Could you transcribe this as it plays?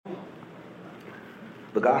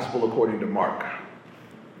The Gospel according to Mark,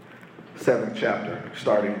 7th chapter,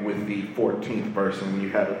 starting with the 14th verse. And when you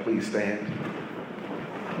have it, please stand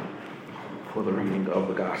for the reading of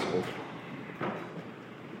the Gospel.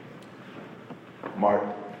 Mark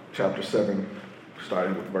chapter 7,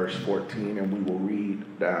 starting with verse 14, and we will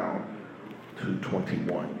read down to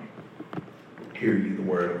 21. Hear ye the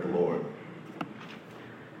word of the Lord.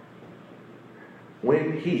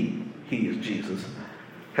 When he is Jesus,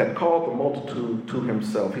 had called the multitude to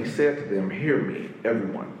himself, he said to them, hear me,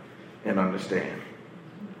 everyone, and understand.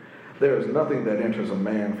 There is nothing that enters a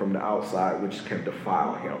man from the outside which can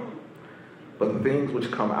defile him, but the things which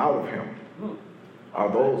come out of him are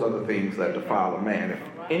those other things that defile a man. If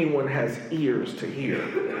anyone has ears to hear,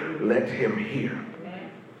 let him hear.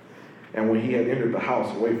 And when he had entered the house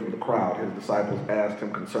away from the crowd, his disciples asked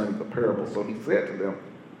him concerning the parable. So he said to them,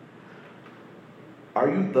 are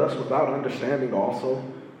you thus without understanding also?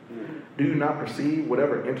 Do you not perceive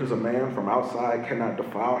whatever enters a man from outside cannot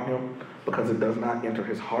defile him, because it does not enter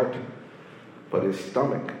his heart, but his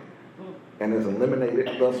stomach, and is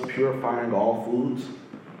eliminated, thus purifying all foods?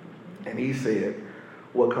 And he said,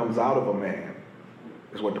 what comes out of a man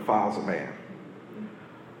is what defiles a man.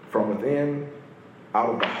 From within, out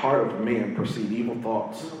of the heart of men proceed evil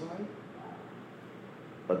thoughts,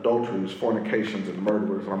 adulteries, fornications, and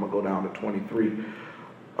murderers. I'm going to go down to 23.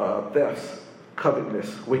 Thefts,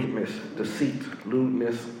 covetousness, wickedness, deceit,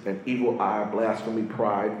 lewdness, an evil eye, blasphemy,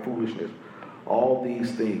 pride, foolishness. All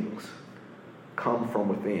these things come from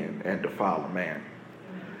within and defile a man.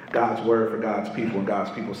 God's word for God's people, and God's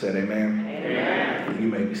people said amen. Amen. You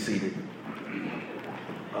may be seated.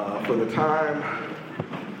 For the time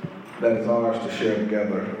that is ours to share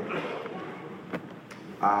together,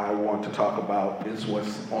 I want to talk about is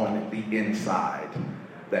what's on the inside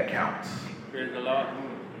that counts. Praise the Lord.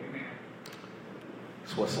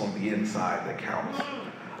 It's what's on the inside that counts.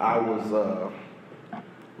 I was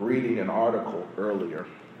reading an article earlier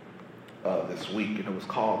this week, and it was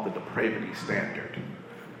called The Depravity Standard.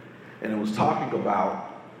 And it was talking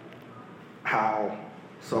about how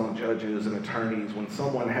some judges and attorneys, when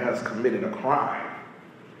someone has committed a crime,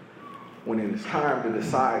 when it is time to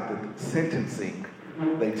decide the sentencing,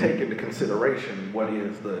 they take into consideration what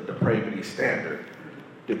is the depravity standard.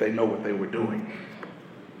 Did they know what they were doing?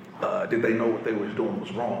 Did they know what they were doing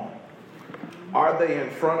was wrong? Are they in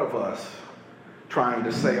front of us trying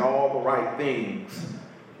to say all the right things,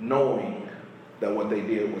 knowing that what they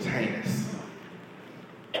did was heinous?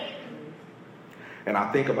 And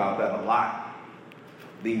I think about that a lot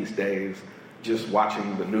these days, just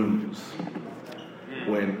watching the news.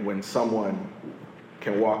 When someone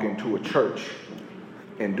can walk into a church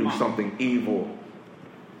and do something evil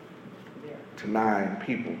to 9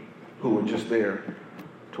 people who are just there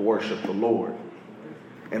to worship the Lord.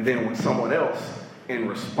 And then when someone else, in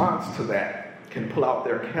response to that, can pull out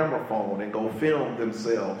their camera phone and go film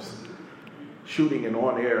themselves shooting an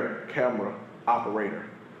on-air camera operator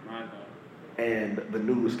and the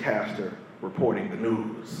newscaster reporting the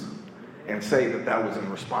news and say that that was in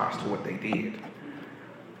response to what they did.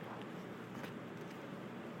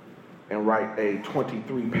 And write a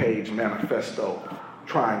 23-page manifesto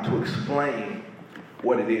trying to explain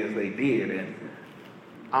what it is they did. And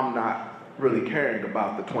I'm not really caring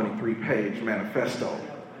about the 23-page manifesto.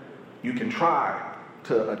 You can try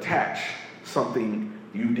to attach something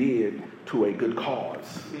you did to a good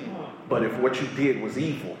cause. But if what you did was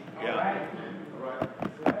evil,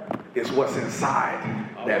 it's what's inside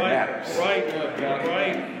that matters.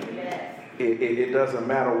 Right. It doesn't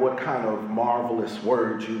matter what kind of marvelous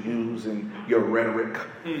words you use in your rhetoric,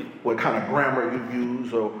 what kind of grammar you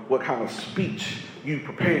use, or what kind of speech you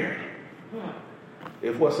prepare.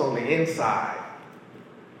 If what's on the inside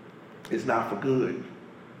is not for good,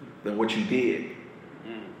 then what you did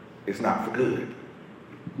is not for good.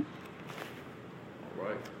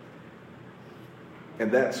 Right.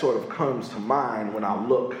 And that sort of comes to mind when I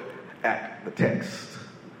look at the text.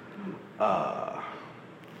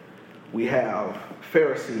 We have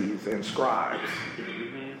Pharisees and scribes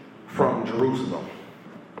from Jerusalem.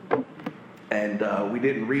 And we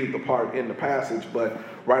didn't read the part in the passage, but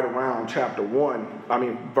right around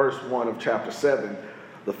verse 1 of chapter 7,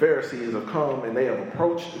 the Pharisees have come and they have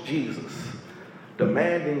approached Jesus,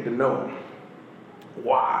 demanding to know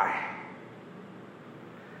why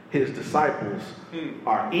his disciples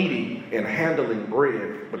are eating and handling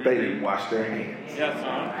bread, but they didn't wash their hands. Yes,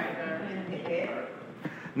 sir.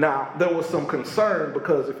 Now, there was some concern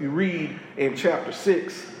because if you read in chapter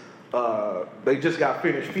 6, they just got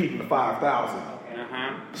finished feeding the 5,000.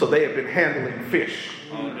 So they have been handling fish.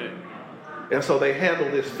 All day. And so they handle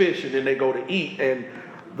this fish and then they go to eat. And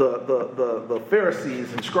the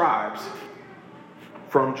Pharisees and scribes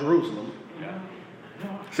from Jerusalem.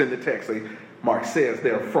 It's in the text. Mark says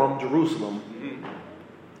they're from Jerusalem.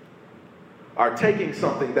 Are taking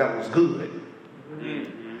something that was good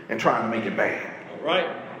and trying to make it bad. All right.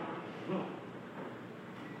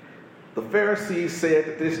 The Pharisees said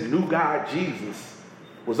that this new guy, Jesus,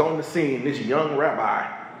 was on the scene, this young rabbi,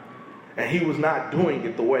 and he was not doing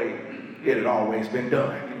it the way it had always been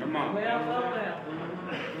done. Come on.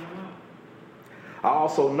 I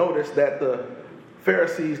also noticed that the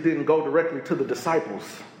Pharisees didn't go directly to the disciples.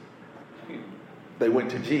 They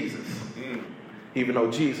went to Jesus. Even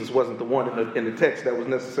though Jesus wasn't the one in the text that was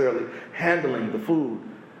necessarily handling the food.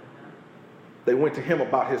 They went to him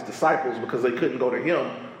about his disciples because they couldn't go to him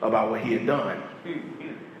about what he had done.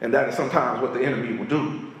 And that is sometimes what the enemy will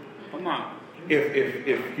do. Come on.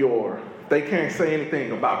 If they can't say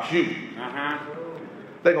anything about you,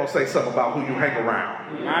 they're going to say something about who you hang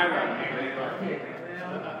around.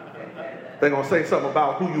 They're going to say something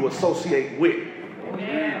about who you associate with.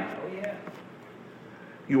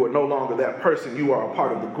 You are no longer that person. You are a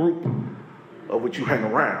part of the group of which you hang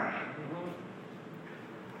around.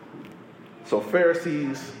 So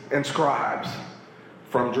Pharisees and scribes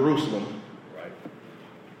from Jerusalem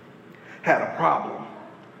had a problem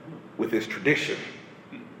with this tradition.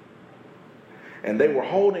 And they were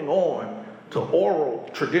holding on to oral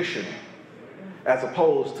tradition as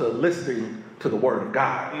opposed to listening to the Word of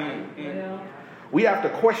God. We have to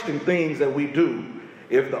question things that we do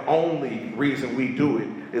if the only reason we do it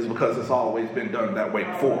is because it's always been done that way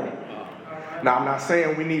before. Now, I'm not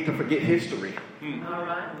saying we need to forget history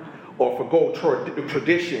or forgo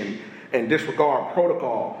tradition and disregard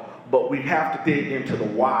protocol, but we have to dig into the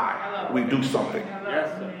why we do something.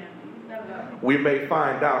 Yes, sir. We may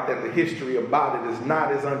find out that the history about it is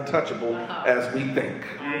not as untouchable as we think.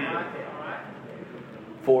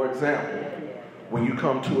 For example, when you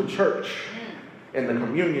come to a church and the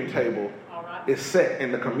communion table is set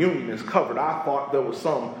and the communion is covered, I thought there was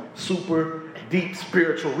some super deep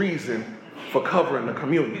spiritual reason for covering the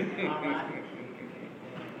communion.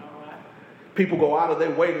 People go out of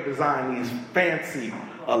their way to design these fancy,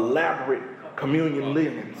 elaborate communion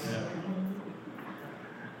linens.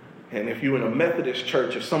 And if you're in a Methodist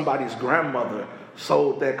church, if somebody's grandmother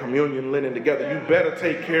sewed that communion linen together, you better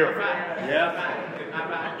take care of it. Yeah.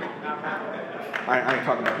 I ain't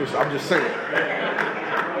talking about this. I'm just saying.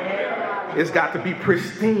 It's got to be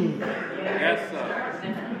pristine. Yes, sir.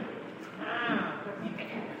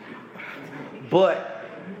 But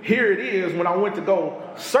here it is, when I went to go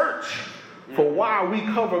search for why we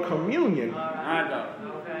cover communion, I know.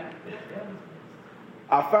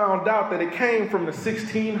 I found out that it came from the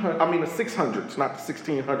 600s, not the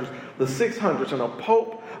 1600s, the 600s, and a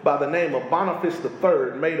pope by the name of Boniface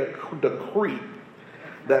III made a decree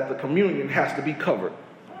that the communion has to be covered.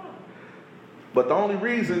 But the only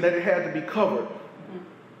reason that it had to be covered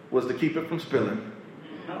was to keep it from spilling.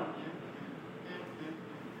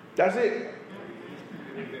 That's it.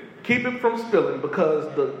 Keep it from spilling,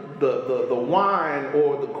 because the wine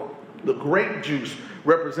or the grape juice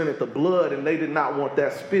represented the blood, and they did not want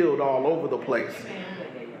that spilled all over the place.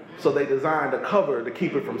 So they designed a cover to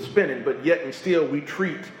keep it from spinning, but yet and still we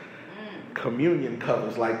treat communion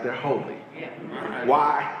covers like they're holy.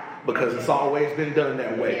 Why? Because it's always been done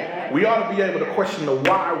that way. We ought to be able to question the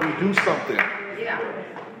why we do something.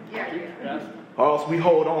 Or else we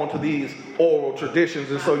hold on to these oral traditions.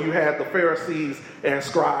 And so you had the Pharisees and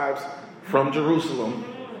scribes from Jerusalem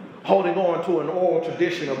holding on to an oral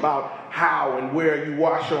tradition about how and where you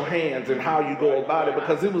wash your hands and how you go about it,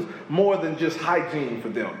 because it was more than just hygiene for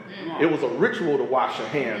them. It was a ritual to wash your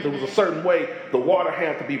hands. There was a certain way the water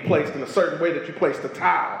had to be placed, in a certain way that you placed the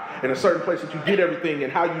towel, in a certain place that you did everything,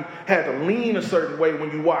 and how you had to lean a certain way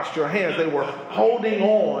when you washed your hands. They were holding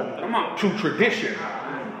on to tradition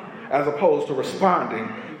as opposed to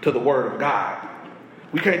responding to the Word of God.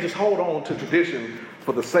 We can't just hold on to tradition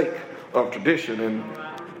for the sake of tradition, and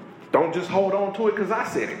don't just hold on to it because I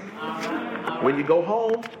said it. When you go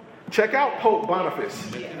home, check out Pope Boniface.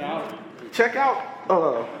 Check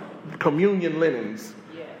out communion linens.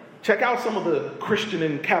 Check out some of the Christian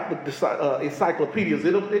and Catholic encyclopedias.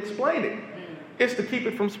 It'll explain it. It's to keep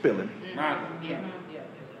it from spilling.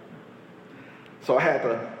 So I had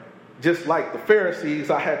to, just like the Pharisees,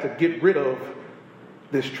 I had to get rid of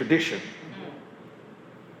this tradition.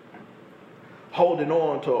 Holding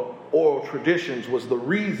on to oral traditions was the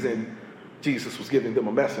reason Jesus was giving them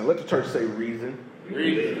a message. Let the church say reason.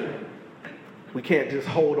 Reason. We can't just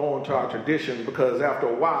hold on to our traditions, because after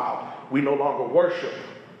a while, we no longer worship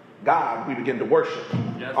God. We begin to worship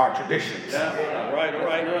our traditions. Right.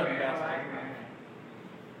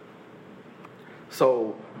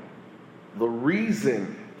 So the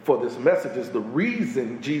reason for this message is the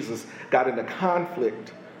reason Jesus got into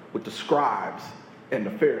conflict with the scribes and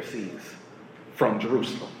the Pharisees from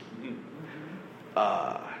Jerusalem.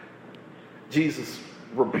 Jesus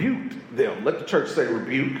rebuked them. Let the church say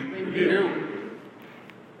rebuke. Rebuke.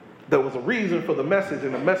 There was a reason for the message,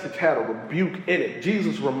 and the message had a rebuke in it.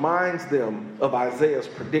 Jesus reminds them of Isaiah's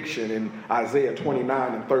prediction in Isaiah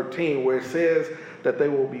 29:13, where it says that they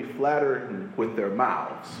will be flattered with their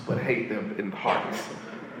mouths, but hate them in hearts.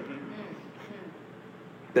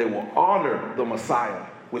 They will honor the Messiah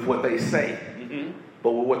with what they say,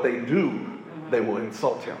 but with what they do, they will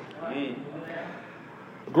insult him.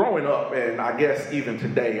 Growing up, and I guess even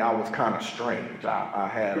today, I was kind of strange. I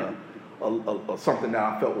had something that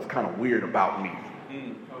I felt was kind of weird about me.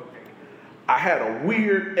 I had a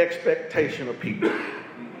weird expectation of people.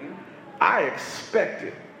 I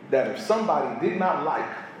expected that if somebody did not like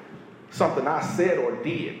something I said or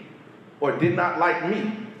did not like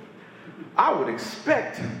me, I would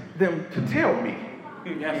expect them to tell me.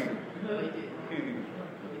 Yes.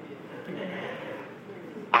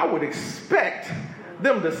 I would expect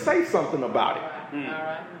them to say something about it.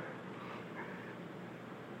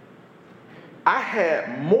 I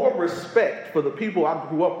had more respect for the people I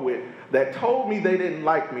grew up with that told me they didn't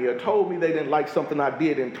like me or told me they didn't like something I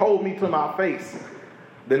did and told me to my face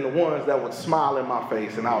than the ones that would smile in my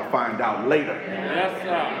face and I would find out later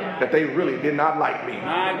that they really did not like me.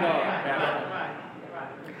 My God.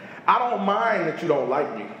 I don't mind that you don't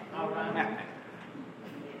like me.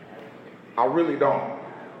 I really don't.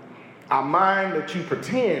 I mind that you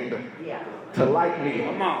pretend to like me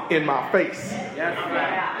in my face.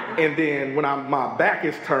 And then when my back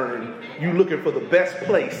is turned, you looking for the best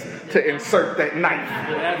place to insert that knife.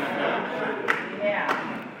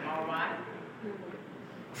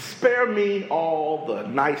 Spare me all the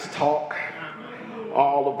nice talk,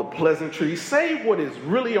 all of the pleasantries. Say what is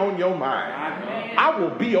really on your mind. I will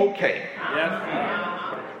be okay.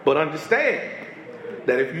 But understand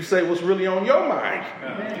that if you say what's really on your mind,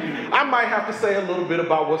 I might have to say a little bit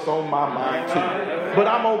about what's on my mind too. But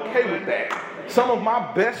I'm okay with that. Some of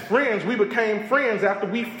my best friends, we became friends after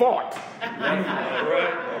we fought.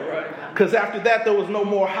 Because after that, there was no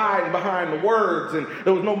more hiding behind the words, and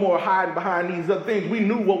there was no more hiding behind these other things. We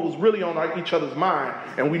knew what was really on each other's mind,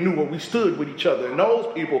 and we knew where we stood with each other. And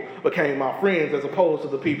those people became my friends as opposed to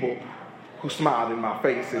the people who smiled in my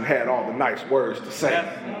face and had all the nice words to say.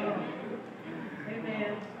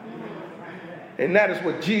 And that is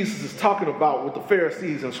what Jesus is talking about with the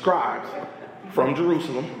Pharisees and scribes from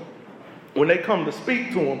Jerusalem. When they come to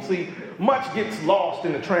speak to him, see, much gets lost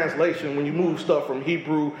in the translation when you move stuff from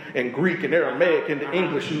Hebrew and Greek and Aramaic into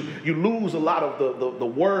English. You lose a lot of the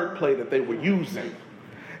wordplay that they were using.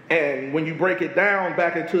 And when you break it down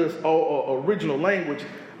back into its original language,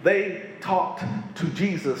 they talked to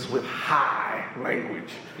Jesus with high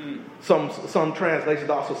language. Some translations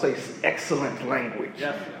also say excellent language.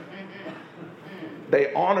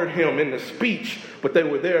 They honored him in the speech, but they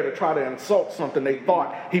were there to try to insult something they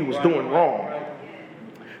thought he was doing wrong.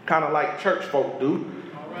 Kind of like church folk do.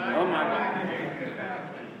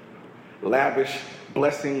 Lavish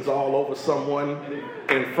blessings all over someone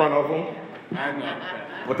in front of them,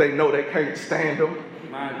 but they know they can't stand them.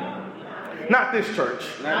 Not this church.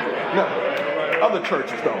 No, other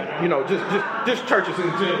churches don't. You know, just churches in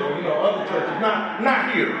general. You know, other churches.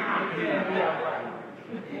 Not here.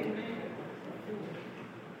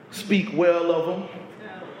 Speak well of them.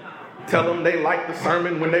 Tell them they liked the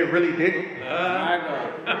sermon when they really didn't.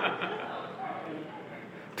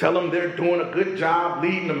 Tell them they're doing a good job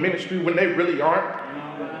leading the ministry when they really aren't.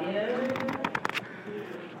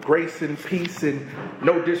 Grace and peace and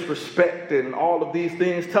no disrespect and all of these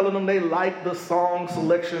things. Telling them they like the song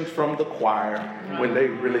selections from the choir when they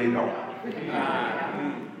really don't.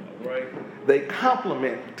 They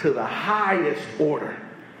compliment to the highest order,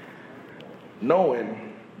 knowing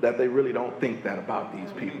that they really don't think that about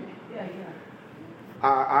these people.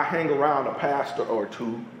 I hang around a pastor or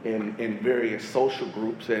two in various social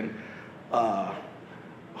groups, and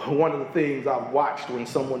one of the things I've watched when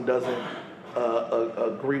someone doesn't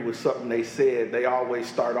agree with something they said, they always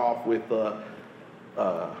start off with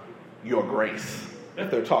your grace, if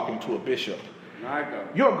they're talking to a bishop.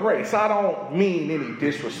 Your grace, I don't mean any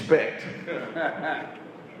disrespect.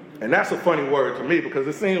 And that's a funny word to me, because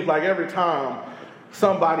it seems like every time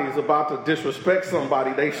somebody is about to disrespect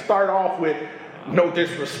somebody, they start off with no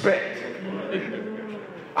disrespect.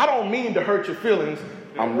 I don't mean to hurt your feelings.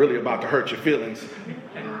 I'm really about to hurt your feelings.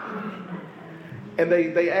 And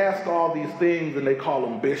they ask all these things, and they call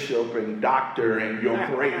them bishop and doctor and your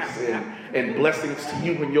grace and blessings to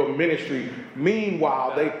you in your ministry.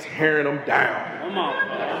 Meanwhile, they tearing them down. Come on.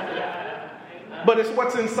 But it's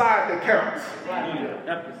what's inside that counts.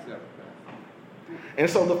 And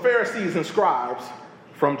so the Pharisees and scribes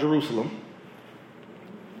from Jerusalem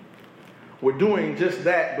were doing just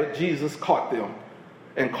that, but Jesus caught them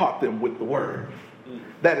and caught them with the word.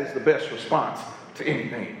 That is the best response to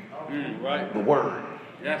anything. Right. The word.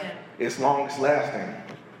 Yes. It's long, it's lasting.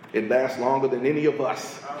 It lasts longer than any of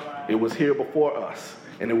us. It was here before us,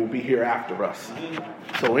 and it will be here after us.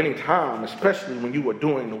 So anytime, especially when you are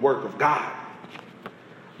doing the work of God,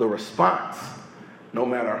 the response, no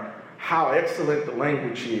matter how excellent the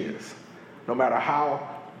language is, no matter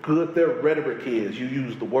how good their rhetoric is, you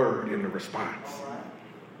use the word in the response.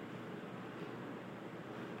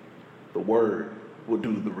 The word will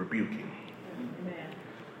do the rebuking.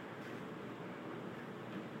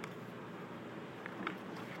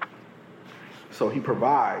 So he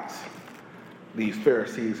provides these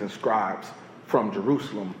Pharisees and scribes from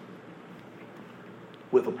Jerusalem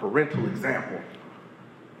with a parental example.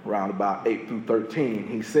 Around about 8 through 13,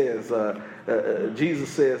 he says, Jesus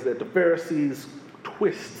says that the Pharisees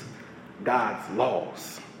twist God's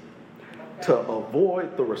laws to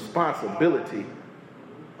avoid the responsibility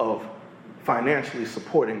of financially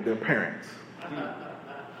supporting their parents.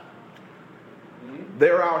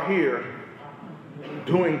 They're out here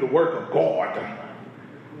doing the work of God,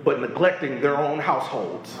 but neglecting their own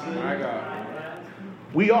households. My God.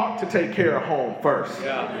 We ought to take care of home first.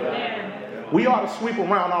 We ought to sweep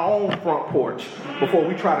around our own front porch before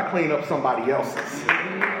we try to clean up somebody else's.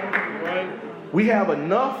 We have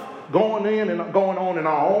enough going on in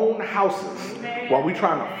our own houses while we're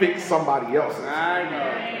trying to fix somebody else's.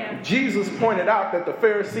 Jesus pointed out that the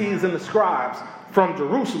Pharisees and the scribes from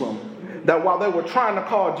Jerusalem, that while they were trying to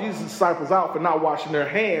call Jesus' disciples out for not washing their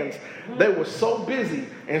hands, they were so busy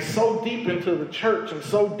and so deep into the church and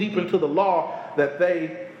so deep into the law that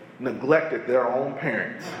they neglected their own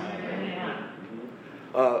parents.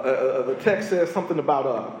 The text says something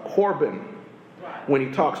about Corban when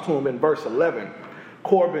he talks to him in verse 11.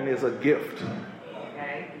 Corban is a gift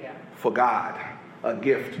for God, a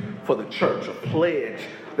gift for the church, a pledge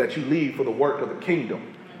that you leave for the work of the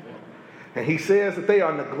kingdom. And he says that they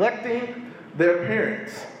are neglecting their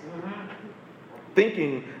parents,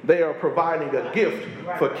 thinking they are providing a gift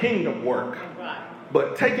for kingdom work.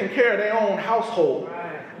 But taking care of their own household,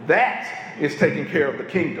 that is taking care of the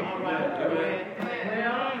kingdom.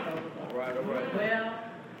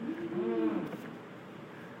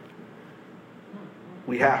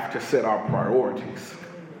 We have to set our priorities.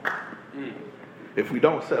 If we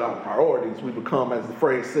don't set our priorities, we become, as the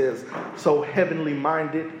phrase says, so heavenly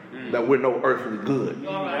minded that we're no earthly good.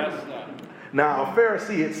 Now, a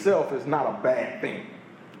Pharisee itself is not a bad thing.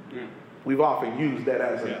 We've often used that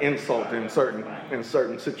as an insult in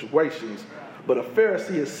certain situations. But a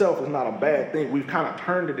Pharisee itself is not a bad thing. We've kind of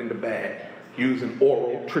turned it into bad using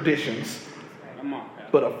oral traditions.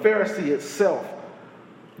 But a Pharisee itself,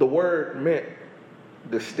 the word meant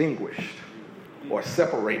distinguished or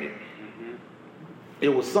separated. It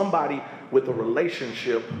was somebody with a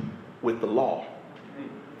relationship with the law.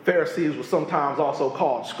 Pharisees were sometimes also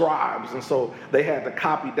called scribes, and so they had to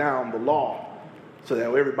copy down the law so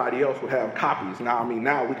that everybody else would have copies. Now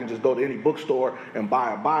we can just go to any bookstore and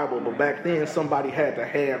buy a Bible, but back then somebody had to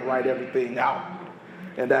handwrite everything out.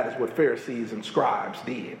 And that is what Pharisees and scribes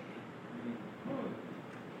did.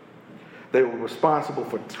 They were responsible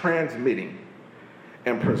for transmitting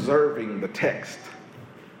and preserving the text.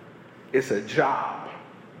 It's a job.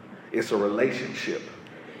 It's a relationship.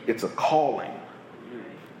 It's a calling.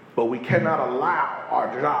 But we cannot allow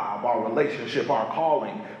our job, our relationship, our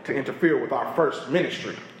calling to interfere with our first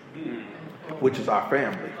ministry, which is our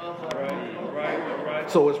family.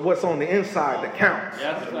 So it's what's on the inside that counts.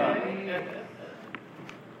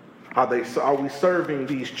 Are we serving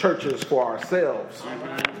these churches for ourselves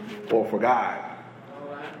or for God?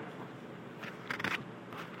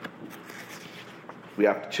 We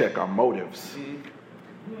have to check our motives.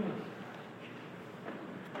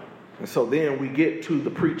 And so then we get to the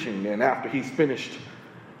preaching, and after he's finished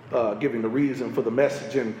giving the reason for the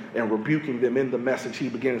message and rebuking them in the message, he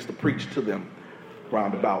begins to preach to them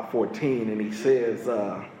around about 14, and he says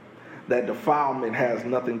that defilement has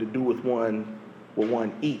nothing to do with what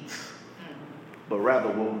one eats, but rather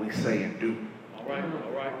what we say and do.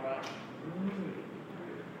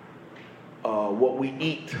 What we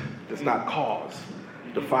eat does not cause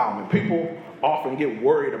defilement. People often get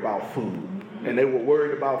worried about food, and they were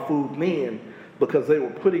worried about food then because they were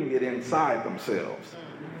putting it inside themselves.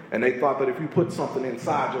 And they thought that if you put something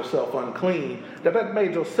inside yourself unclean, that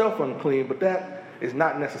made yourself unclean, but that is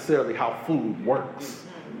not necessarily how food works.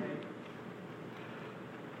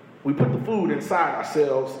 We put the food inside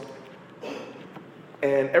ourselves,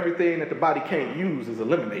 and everything that the body can't use is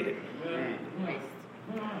eliminated.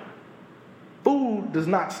 Food does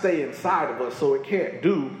not stay inside of us, so it can't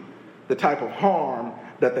do the type of harm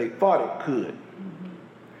that they thought it could.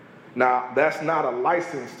 Now, that's not a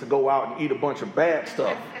license to go out and eat a bunch of bad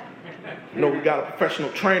stuff. You know, we got a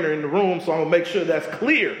professional trainer in the room, so I'm going to make sure that's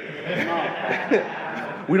clear.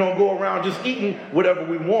 We don't go around just eating whatever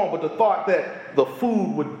we want, but the thought that the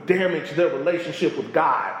food would damage their relationship with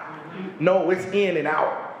God. No, it's in and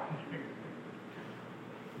out.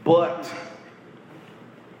 But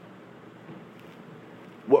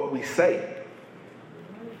what we say,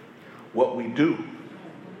 what we do,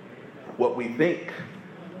 what we think,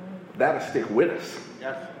 that'll stick with us.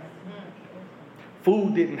 Yes.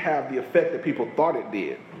 Food didn't have the effect that people thought it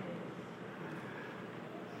did.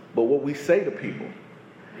 But what we say to people,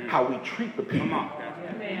 how we treat the people,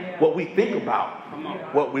 what we think about,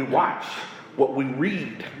 what we watch, what we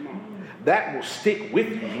read, that will stick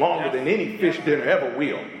with you longer than any fish dinner ever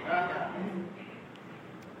will.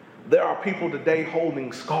 There are people today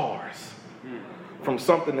holding scars from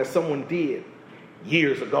something that someone did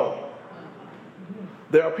years ago.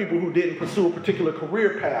 There are people who didn't pursue a particular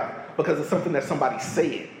career path because of something that somebody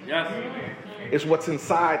said. Yes. It's what's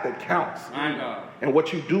inside that counts. And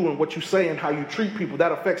what you do and what you say and how you treat people,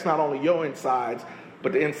 that affects not only your insides,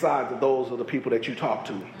 but the insides of those of the people that you talk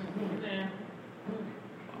to.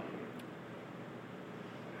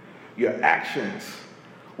 Your actions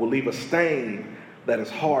will leave a stain that is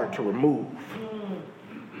hard to remove.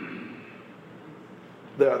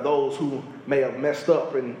 There are those who may have messed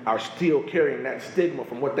up and are still carrying that stigma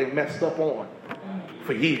from what they messed up on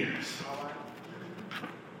for years.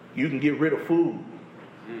 You can get rid of food,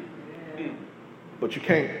 but you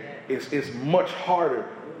can't. It's much harder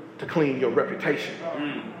to clean your reputation.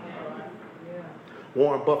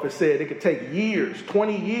 Warren Buffett said it could take years,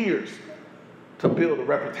 20 years, to build a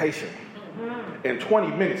reputation and 20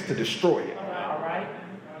 minutes to destroy it.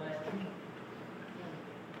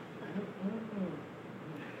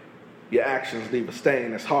 Your actions leave a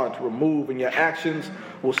stain that's hard to remove, and your actions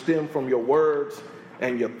will stem from your words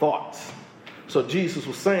and your thoughts. So Jesus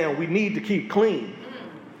was saying we need to keep clean.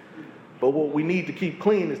 But what we need to keep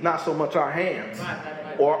clean is not so much our hands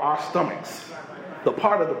or our stomachs. The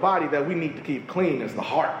part of the body that we need to keep clean is the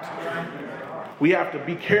heart. We have to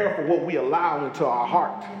be careful what we allow into our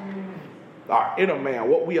heart. Our inner man,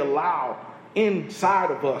 what we allow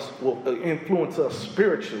inside of us will influence us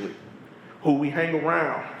spiritually. Who we hang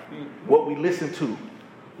around, what we listen to,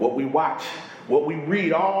 what we watch, what we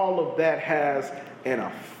read, all of that has an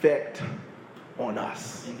effect on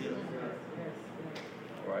us.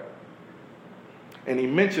 Right. And he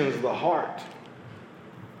mentions the heart.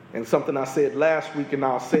 And something I said last week and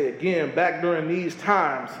I'll say again, back during these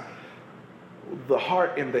times, the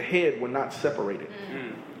heart and the head were not separated.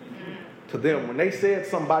 To them, when they said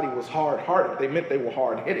somebody was hard-hearted, they meant they were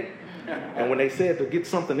hard-headed. And when they said to get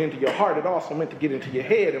something into your heart, it also meant to get into your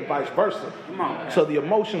head and vice versa. So the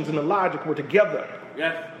emotions and the logic were together.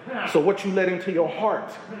 Yes. So what you let into your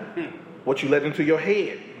heart, what you let into your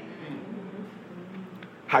head,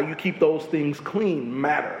 how you keep those things clean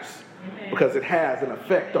matters because it has an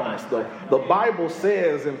effect on us. The Bible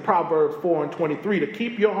says in Proverbs 4:23 to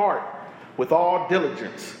keep your heart with all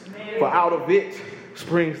diligence, for out of it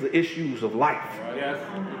springs the issues of life. Yes.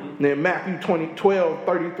 And then Matthew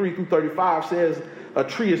 12:33-35 says, a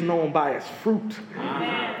tree is known by its fruit.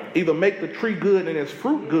 Either make the tree good and its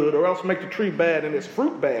fruit good, or else make the tree bad and its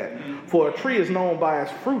fruit bad. For a tree is known by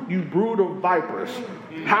its fruit, you brood of vipers.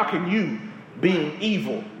 How can you, being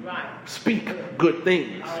evil, speak good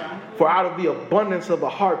things? For out of the abundance of the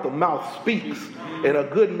heart, the mouth speaks. And a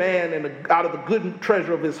good man out of the good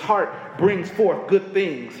treasure of his heart brings forth good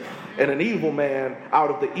things. And an evil man out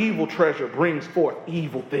of the evil treasure brings forth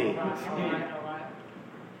evil things.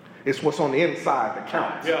 It's what's on the inside that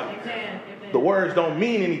counts. The words don't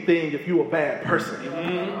mean anything if you're a bad person.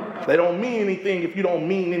 They don't mean anything if you don't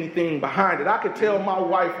mean anything behind it. I could tell my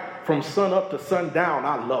wife from sun up to sundown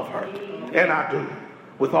I love her. And I do.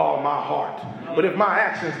 With all my heart. But if my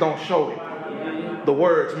actions don't show it, the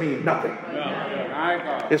words mean nothing.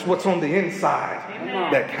 It's what's on the inside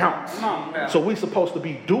that counts. So we're supposed to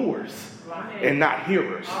be doers and not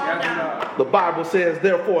hearers. The Bible says,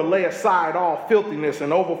 therefore lay aside all filthiness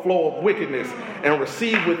and overflow of wickedness and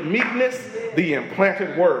receive with meekness the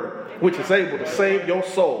implanted word, which is able to save your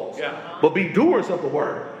souls. But be doers of the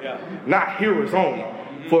word, not hearers only,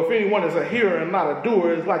 For if anyone is a hearer and not a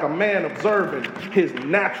doer, it's like a man observing his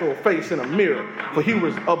natural face in a mirror. For he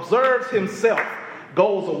observes himself,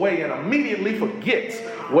 goes away, and immediately forgets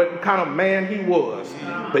what kind of man he was.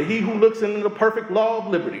 But he who looks into the perfect law of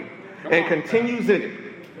liberty and continues in it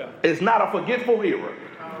is not a forgetful hearer,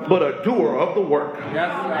 but a doer of the work.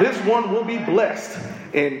 This one will be blessed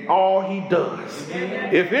in all he does.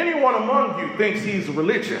 If anyone among you thinks he's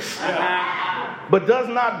religious, but does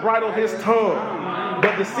not bridle his tongue,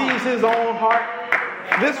 but deceives his own heart,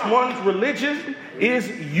 this one's religion is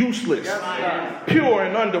useless. Pure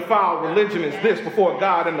and undefiled religion is this before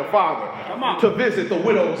God and the Father, to visit the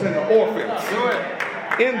widows and the orphans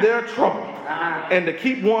in their trouble, and to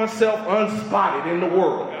keep oneself unspotted in the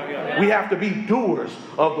world. We have to be doers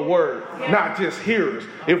of the word, not just hearers.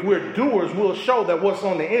 If we're doers, we'll show that what's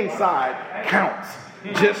on the inside counts,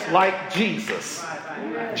 just like Jesus.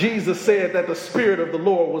 Jesus said that the Spirit of the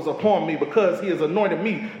Lord was upon me because he has anointed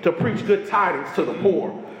me to preach good tidings to the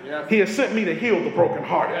poor. He has sent me to heal the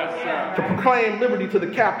brokenhearted, to proclaim liberty to the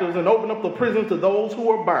captives and open up the prisons to those who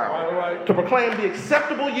are bound, to proclaim the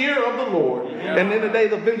acceptable year of the Lord, and in the day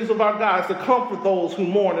the vengeance of our God, to comfort those who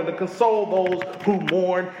mourn and to console those who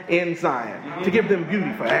mourn in Zion, to give them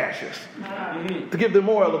beauty for ashes, to give them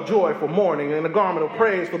oil of joy for mourning and a garment of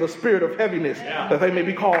praise for the spirit of heaviness, that they may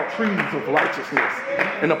be called trees of righteousness,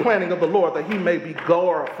 and the planting of the Lord, that he may be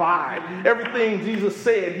glorified. Everything Jesus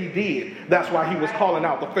said he did. That's why he was calling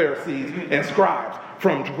out the Pharisees and scribes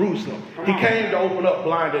from Jerusalem. He came to open up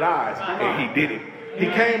blinded eyes, and he did it. He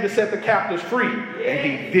came to set the captives free, and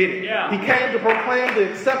he did it. He came to proclaim the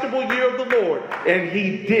acceptable year of the Lord, and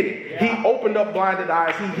he did it. He opened up blinded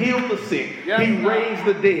eyes. He healed the sick. He raised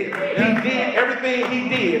the dead. He did everything he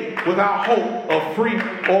did without hope of free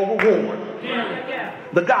or reward.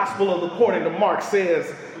 The gospel of according to Mark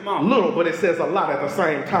says little, but it says a lot at the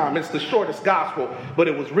same time. It's the shortest gospel, but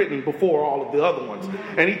it was written before all of the other ones.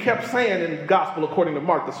 And he kept saying in the gospel according to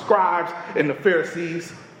Mark, the scribes and the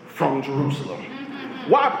Pharisees from Jerusalem.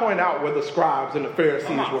 Why point out where the scribes and the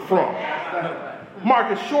Pharisees were from?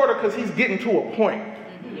 Mark is shorter because he's getting to a point.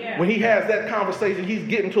 When he has that conversation, he's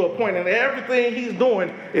getting to a point, and everything he's doing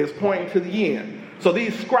is pointing to the end. So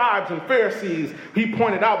these scribes and Pharisees, he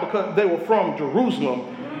pointed out because they were from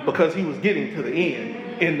Jerusalem, because he was getting to the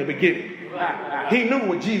end in the beginning. He knew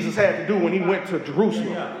what Jesus had to do when he went to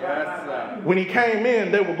Jerusalem. When he came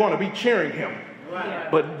in, they were going to be cheering him.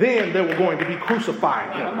 But then they were going to be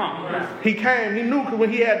crucifying him. He came, he knew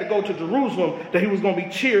when he had to go to Jerusalem that he was going to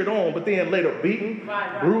be cheered on, but then later beaten,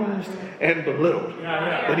 bruised, and belittled.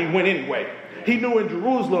 But he went anyway. He knew in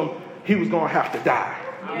Jerusalem he was going to have to die.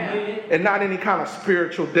 And not any kind of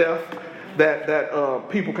spiritual death that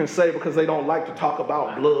people can say because they don't like to talk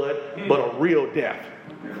about blood, but a real death.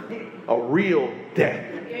 A real death.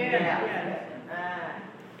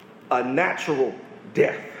 A natural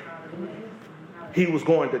death. He was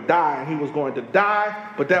going to die, and he was going to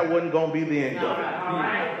die, but that wasn't going to be the end of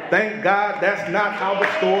it. Thank God that's not how the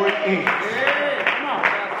story ends.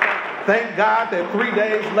 Thank God that 3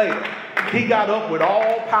 days later, he got up with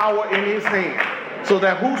all power in his hand, so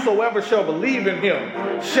that whosoever shall believe in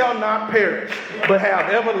him shall not perish, but have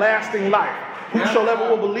everlasting life. Whosoever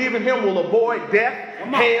will believe in him will avoid death,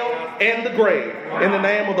 hell, and the grave. In the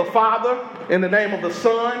name of the Father, in the name of the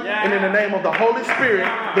Son, and in the name of the Holy Spirit,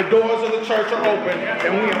 the doors of the church are open,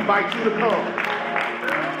 and we invite you to come.